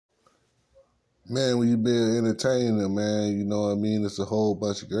Man, when you been entertaining them, man, you know what I mean? It's a whole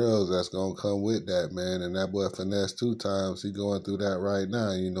bunch of girls that's gonna come with that, man. And that boy Finesse2tymes, he going through that right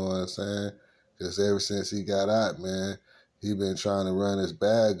now, you know what I'm saying? Because ever since he got out, man, he been trying to run his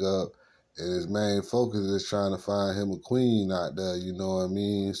bag up. And his main focus is trying to find him a queen out there, you know what I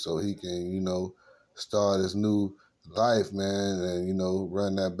mean? So he can, start his new life, man, and,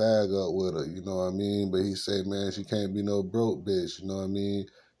 run that bag up with her, you know what I mean? But he say, man, she can't be no broke bitch, you know what I mean?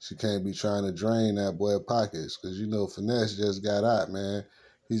 She can't be trying to drain that boy pockets because, Finesse just got out, man.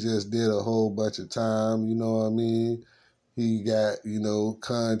 He just did a whole bunch of time, you know what I mean? He got,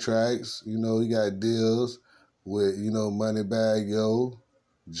 contracts, he got deals with, Moneybag Yo.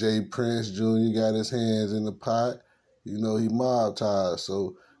 Jay Prince Jr. got his hands in the pot. He mob tied.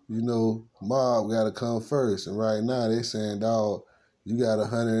 So, mob got to come first. And right now they saying, dog, you got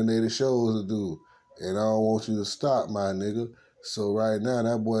 180 shows to do. And I don't want you to stop, my nigga. So right now,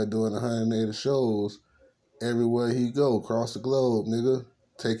 that boy doing 180 shows everywhere he go, across the globe, nigga,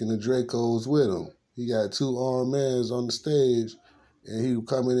 taking the Dracos with him. He got 2 armed mans on the stage, and he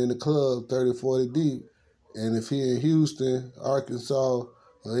coming in the club 30, 40 deep. And if he in Houston, Arkansas,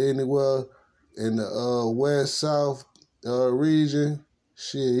 or anywhere in the west, south region,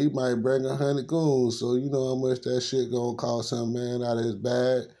 shit, he might bring 100 goons. So you know how much that shit gonna cost him, man, out of his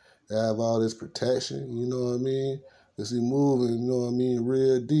bag to have all this protection, you know what I mean? Because he moving, you know what I mean,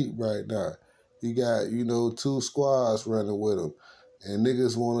 real deep right now. He got, 2 squads running with him. And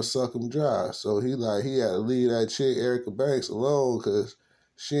niggas want to suck him dry. So he had to leave that chick, Erica Banks, alone because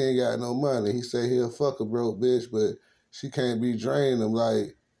she ain't got no money. He say he'll fuck a broke bitch, but she can't be draining him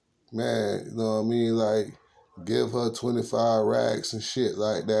like, man, you know what I mean? Like, give her 25 racks and shit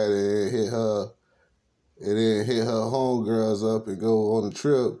like that and then hit her homegirls up and go on a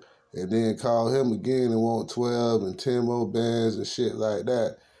trip and then call him again and want 12 and 10 more bands and shit like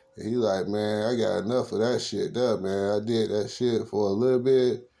that. And he like, man, I got enough of that shit there, man. I did that shit for a little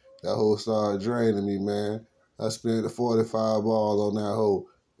bit. That hoe started draining me, man. I spent a 45 ball on that hoe.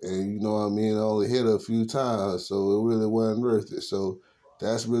 And you know what I mean? I only hit her a few times, so it really wasn't worth it. So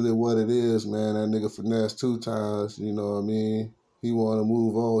that's really what it is, man. That nigga Finesse2tymes, you know what I mean? He want to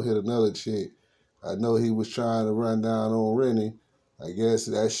move on, hit another chick. I know he was trying to run down on Rennie. I guess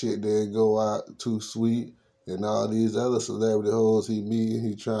that shit didn't go out too sweet. And all these other celebrity hoes he meeting,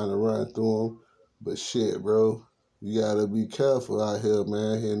 he trying to run through them. But shit, bro, you gotta be careful out here,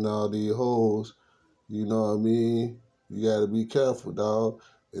 man, hitting all these hoes. You know what I mean? You gotta be careful, dog.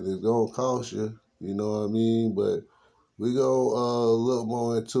 And it's gonna cost you, you know what I mean? But we gonna look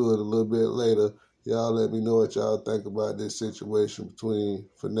more into it a little bit later. Y'all let me know what y'all think about this situation between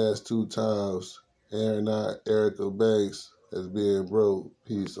Finesse2tymes, Erica Banks as being broke.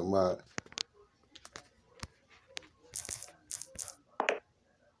 Peace of mind.